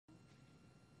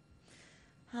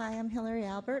Hi, I'm Hilary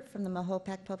Albery from the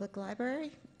Mahopac Public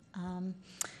Library.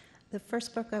 The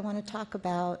first book I want to talk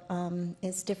about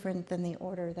is different than the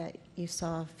order that you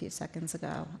saw a few seconds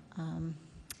ago.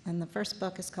 And the first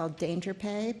book is called Danger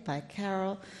Pay by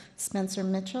Carol Spencer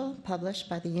Mitchell, published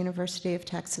by the University of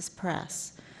Texas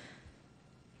Press.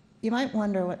 You might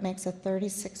wonder what makes a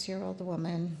 36-year-old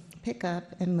woman pick up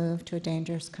and move to a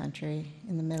dangerous country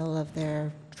in the middle of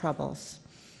their troubles.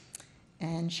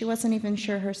 And she wasn't even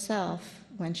sure herself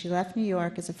when she left New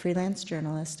York as a freelance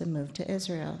journalist and moved to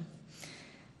Israel.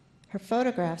 Her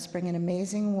photographs bring an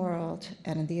amazing world,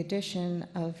 and the addition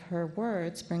of her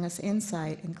words bring us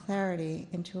insight and clarity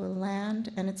into a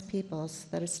land and its peoples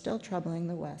that are still troubling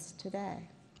the West today.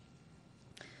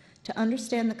 To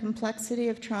understand the complexity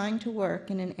of trying to work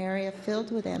in an area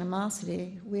filled with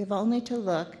animosity, we have only to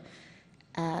look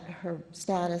at her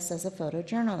status as a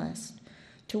photojournalist.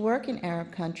 To work in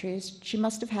Arab countries, she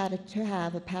must have had to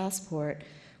have a passport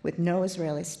with no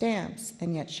Israeli stamps,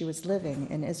 and yet she was living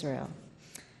in Israel.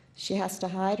 She has to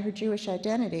hide her Jewish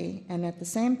identity, and at the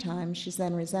same time, she's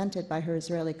then resented by her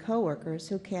Israeli co-workers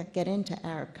who can't get into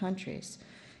Arab countries.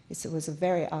 It was a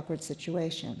very awkward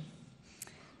situation.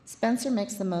 Spencer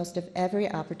makes the most of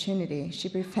every opportunity. She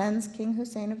befriends King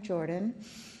Hussein of Jordan,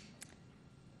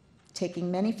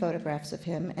 taking many photographs of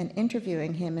him and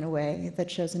interviewing him in a way that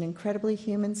shows an incredibly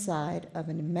human side of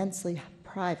an immensely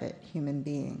private human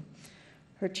being.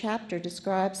 Her chapter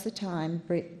describes the time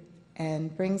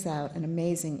and brings out an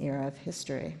amazing era of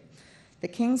history. The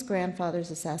king's grandfather's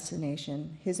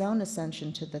assassination, his own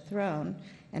ascension to the throne,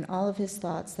 and all of his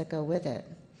thoughts that go with it.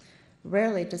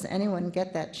 Rarely does anyone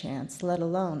get that chance, let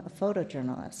alone a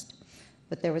photojournalist.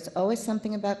 But there was always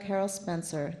something about Carol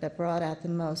Spencer that brought out the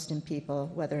most in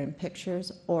people, whether in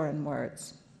pictures or in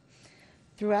words.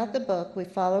 Throughout the book, we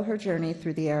follow her journey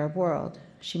through the Arab world.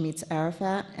 She meets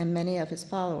Arafat and many of his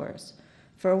followers.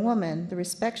 For a woman, the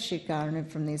respect she garnered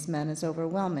from these men is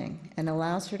overwhelming and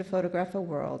allows her to photograph a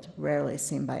world rarely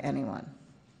seen by anyone.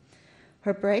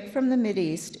 Her break from the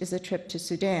Mideast is a trip to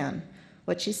Sudan.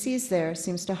 What she sees there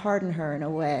seems to harden her in a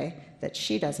way that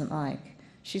she doesn't like.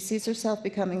 She sees herself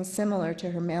becoming similar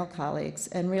to her male colleagues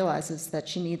and realizes that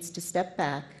she needs to step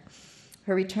back.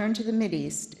 Her return to the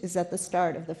Mideast is at the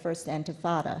start of the first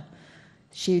Intifada.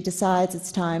 She decides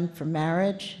it's time for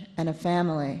marriage and a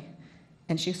family,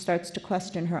 and she starts to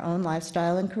question her own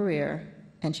lifestyle and career,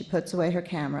 and she puts away her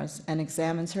cameras and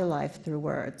examines her life through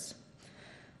words.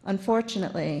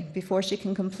 Unfortunately, before she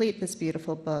can complete this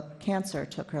beautiful book, cancer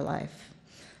took her life.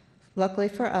 Luckily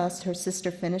for us, her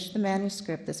sister finished the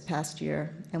manuscript this past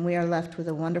year, and we are left with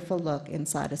a wonderful look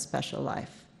inside a special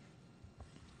life.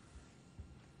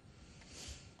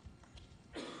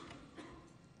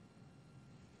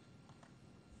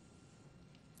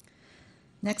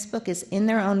 Next book is In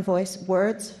Their Own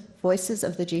Words, Voices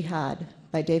of the Jihad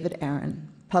by David Aaron,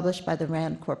 published by the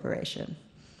Rand Corporation.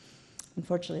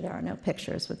 Unfortunately, there are no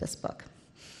pictures with this book.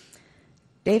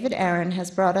 David Aaron has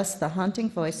brought us the haunting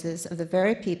voices of the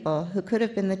very people who could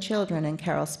have been the children in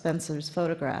Carol Spencer's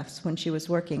photographs when she was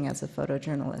working as a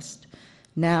photojournalist.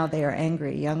 Now they are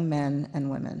angry young men and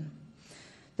women.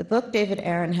 The book David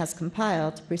Aaron has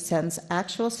compiled presents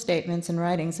actual statements and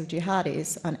writings of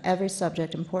jihadis on every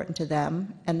subject important to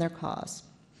them and their cause.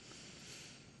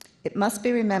 It must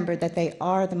be remembered that they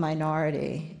are the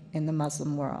minority in the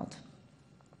Muslim world.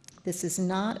 This is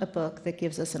not a book that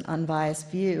gives us an unbiased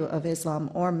view of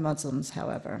Islam or Muslims,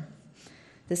 however.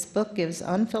 This book gives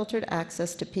unfiltered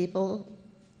access to people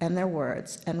and their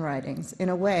words and writings in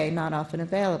a way not often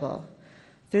available.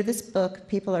 Through this book,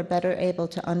 people are better able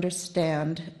to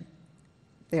understand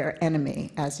their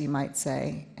enemy, as you might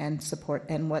say, and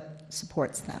what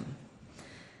supports them.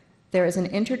 There is an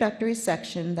introductory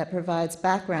section that provides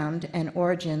background and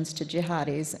origins to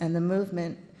jihadis and the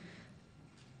movements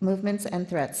and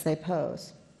threats they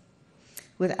pose.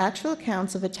 With actual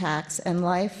accounts of attacks and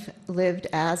life lived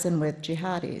as and with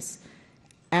jihadis,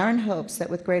 Aaron hopes that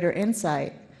with greater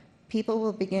insight, people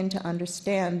will begin to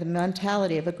understand the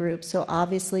mentality of a group so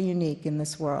obviously unique in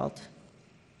this world.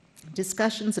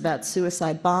 Discussions about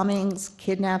suicide bombings,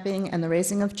 kidnapping, and the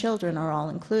raising of children are all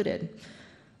included.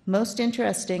 Most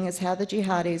interesting is how the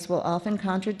jihadis will often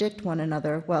contradict one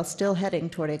another while still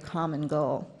heading toward a common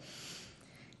goal.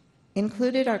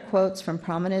 Included are quotes from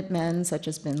prominent men such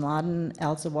as bin Laden,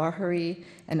 al-Zawahiri,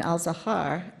 and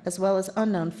al-Zahar, as well as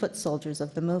unknown foot soldiers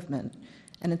of the movement.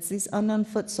 And it's these unknown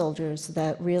foot soldiers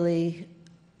that really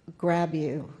grab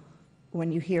you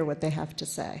when you hear what they have to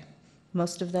say.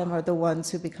 Most of them are the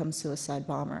ones who become suicide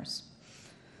bombers.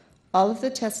 All of the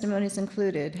testimonies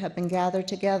included have been gathered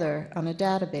together on a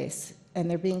database, and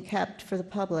they're being kept for the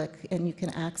public, and you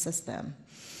can access them.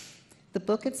 The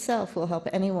book itself will help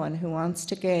anyone who wants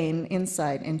to gain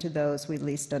insight into those we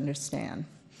least understand.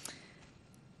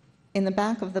 In the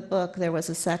back of the book, there was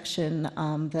a section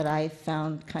that I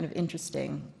found kind of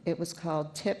interesting. It was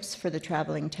called Tips for the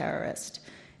Traveling Terrorist.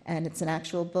 And it's an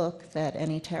actual book that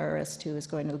any terrorist who is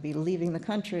going to be leaving the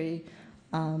country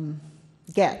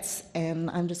gets. And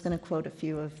I'm just going to quote a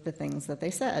few of the things that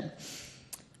they said.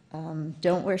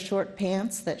 Don't wear short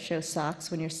pants that show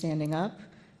socks when you're standing up.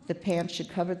 The pants should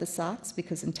cover the socks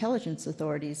because intelligence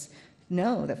authorities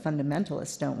know that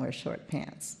fundamentalists don't wear short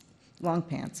pants, long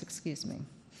pants, excuse me.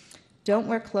 Don't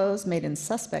wear clothes made in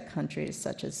suspect countries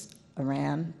such as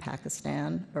Iran,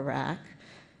 Pakistan, Iraq,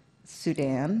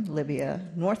 Sudan, Libya,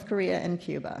 North Korea, and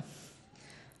Cuba.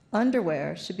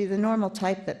 Underwear should be the normal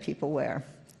type that people wear,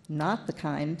 not the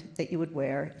kind that you would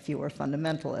wear if you were a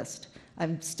fundamentalist.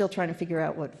 I'm still trying to figure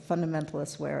out what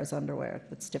fundamentalists wear as underwear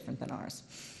that's different than ours.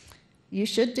 You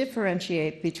should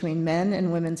differentiate between men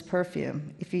and women's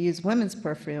perfume. If you use women's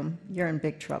perfume, you're in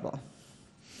big trouble.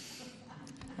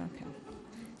 Okay.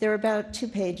 There are about 2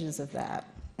 pages of that,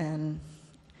 and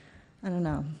I don't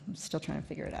know, I'm still trying to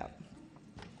figure it out.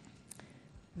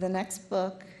 The next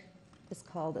book is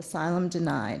called Asylum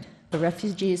Denied, The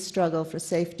Refugee's Struggle for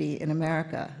Safety in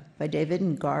America by David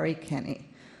and Gary Kenny,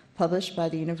 published by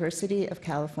the University of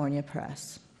California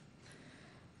Press.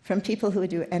 From people who would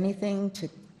do anything to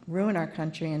ruin our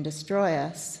country and destroy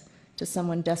us, to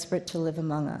someone desperate to live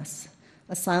among us.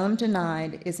 Asylum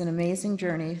Denied is an amazing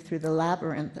journey through the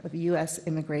labyrinth of U.S.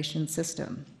 immigration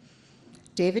system.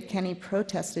 David Kenny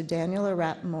protested Daniel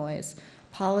Arap Moi's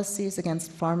policies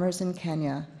against farmers in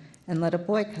Kenya and led a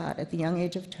boycott at the young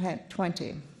age of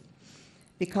 20.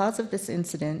 Because of this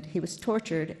incident, he was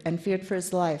tortured and feared for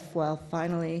his life while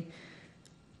finally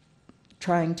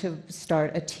trying to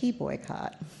start a tea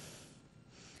boycott.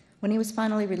 When he was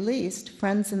finally released,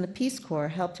 friends in the Peace Corps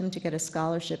helped him to get a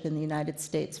scholarship in the United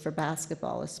States for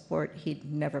basketball, a sport he'd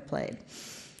never played,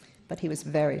 but he was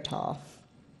very tall.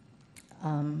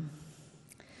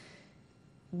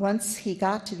 Once he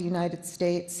got to the United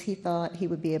States, he thought he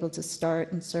would be able to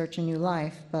start and search a new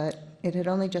life, but it had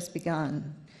only just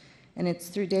begun. And it's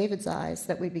through David's eyes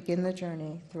that we begin the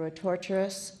journey through a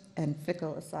torturous and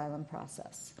fickle asylum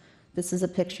process. This is a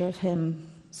picture of him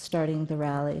starting the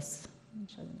rallies. Let me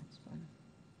show the next one.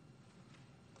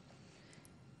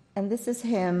 And this is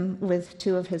him with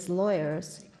 2 of his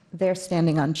lawyers. They're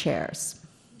standing on chairs.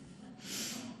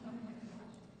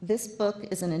 This book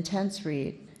is an intense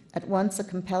read, at once a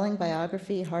compelling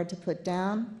biography hard to put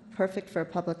down, perfect for a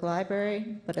public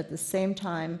library, but at the same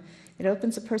time, it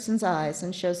opens a person's eyes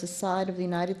and shows a side of the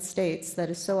United States that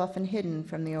is so often hidden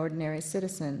from the ordinary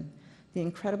citizen, the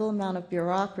incredible amount of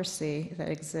bureaucracy that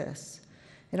exists.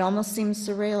 It almost seems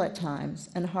surreal at times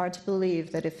and hard to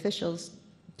believe that officials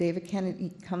David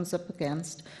Kennedy comes up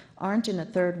against aren't in a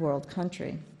third world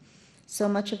country. So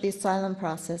much of the asylum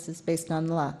process is based on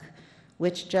luck.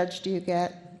 Which judge do you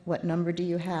get? What number do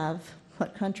you have?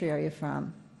 What country are you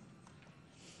from?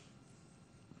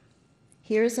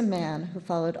 Here is a man who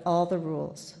followed all the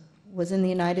rules, was in the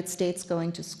United States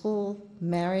going to school,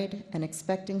 married, and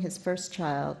expecting his first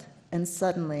child, and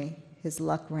suddenly his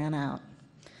luck ran out.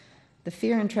 The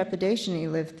fear and trepidation he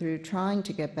lived through trying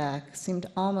to get back seemed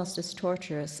almost as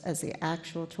torturous as the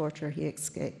actual torture he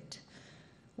escaped.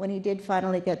 When he did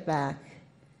finally get back,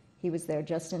 he was there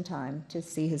just in time to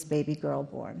see his baby girl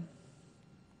born.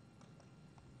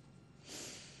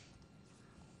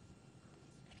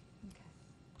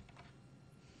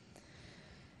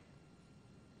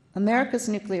 America's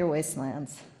Nuclear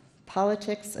Wastelands,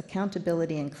 Politics,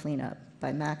 Accountability, and Cleanup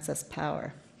by Max S.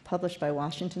 Power, published by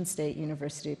Washington State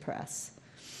University Press.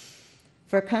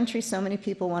 For a country so many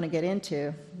people want to get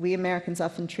into, we Americans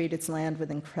often treat its land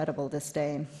with incredible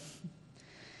disdain.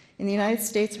 In the United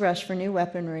States' rush for new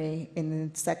weaponry in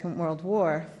the Second World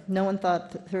War, no one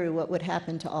thought through what would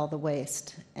happen to all the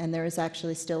waste, and there is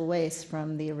actually still waste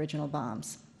from the original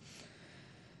bombs.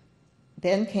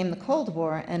 Then came the Cold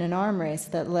War and an arm race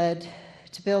that led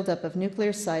to buildup of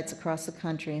nuclear sites across the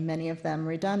country, many of them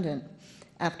redundant.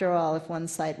 After all, if one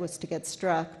site was to get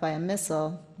struck by a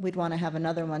missile, we'd want to have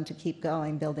another one to keep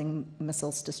going, building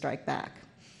missiles to strike back.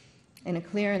 In a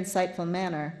clear, insightful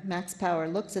manner, Max Power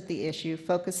looks at the issue,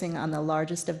 focusing on the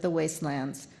largest of the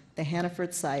wastelands, the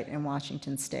Hannaford site in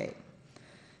Washington State.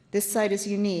 This site is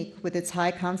unique with its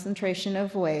high concentration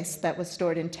of waste that was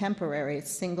stored in temporary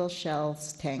single-shell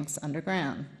tanks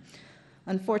underground.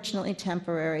 Unfortunately,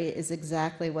 temporary is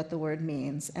exactly what the word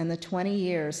means, and the 20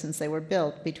 years since they were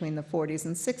built between the 40s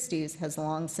and 60s has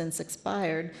long since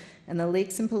expired, and the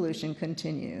leaks and pollution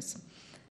continues.